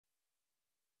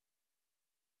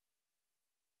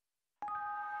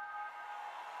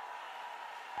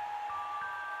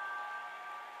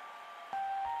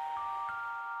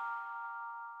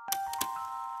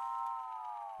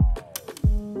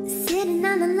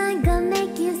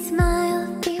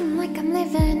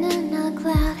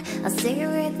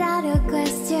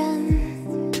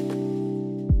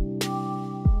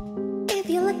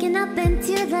up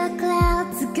into the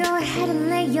clouds. Go ahead and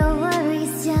lay your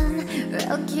worries down.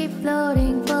 We'll keep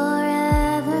floating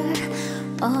forever.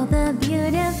 All the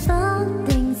beautiful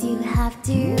things you have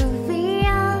to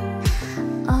feel,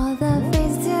 all the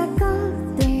physical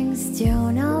things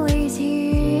don't always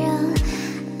heal.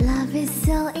 Love is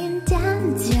so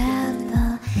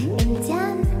intangible,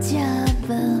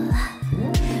 intangible.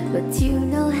 But you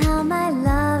know how my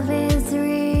love is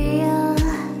real.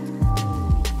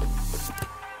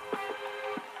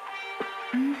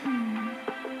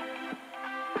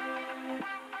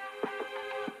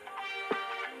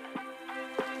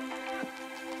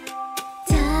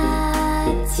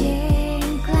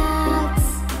 Touching clouds.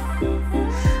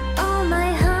 Oh,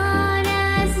 my heart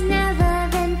has never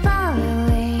been far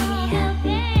away.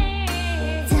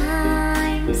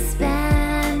 Time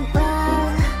spent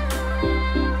well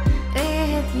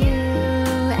with you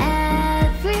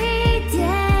every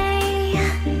day.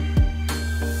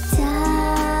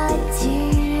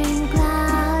 Touching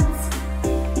clouds.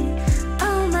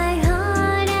 Oh, my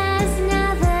heart has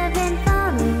never been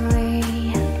far away.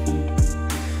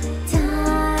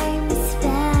 Time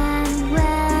spent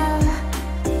well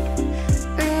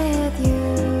with you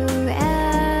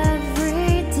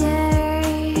every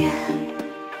day.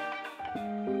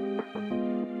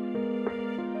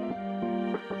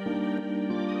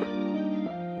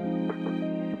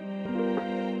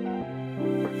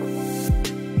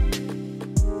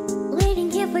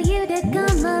 Waiting here for you to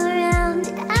come around.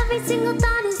 Every single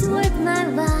thought is worth my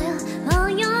while. All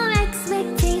your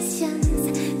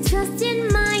expectations, trust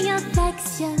in my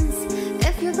affections.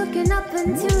 If you're looking up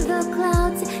into the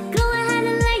clouds, go ahead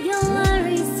and lay your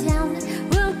worries down.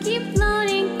 We'll keep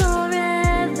floating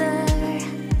forever.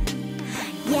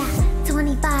 Yeah,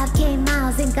 25K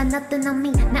miles ain't got nothing on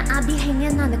me. Now I'll be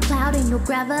hanging on a cloud, ain't no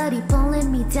gravity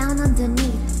pulling me down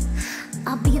underneath.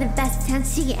 I'll be the best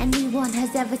Tenshi anyone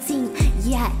has ever seen.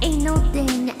 Yeah, ain't no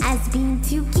thing as being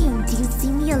too keen. Do you see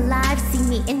me alive? See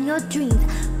me in your dreams.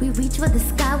 We reach for the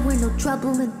sky where no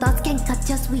trouble and thoughts can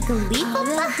catch us. We can leave all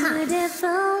the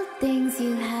beautiful things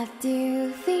you have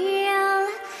to feel.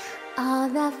 All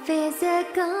the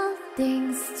physical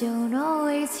things don't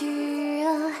always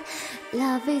heal.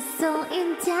 Love is so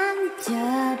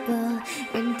intangible,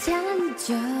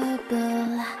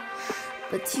 intangible.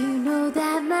 But you know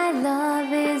that my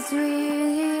love is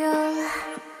real.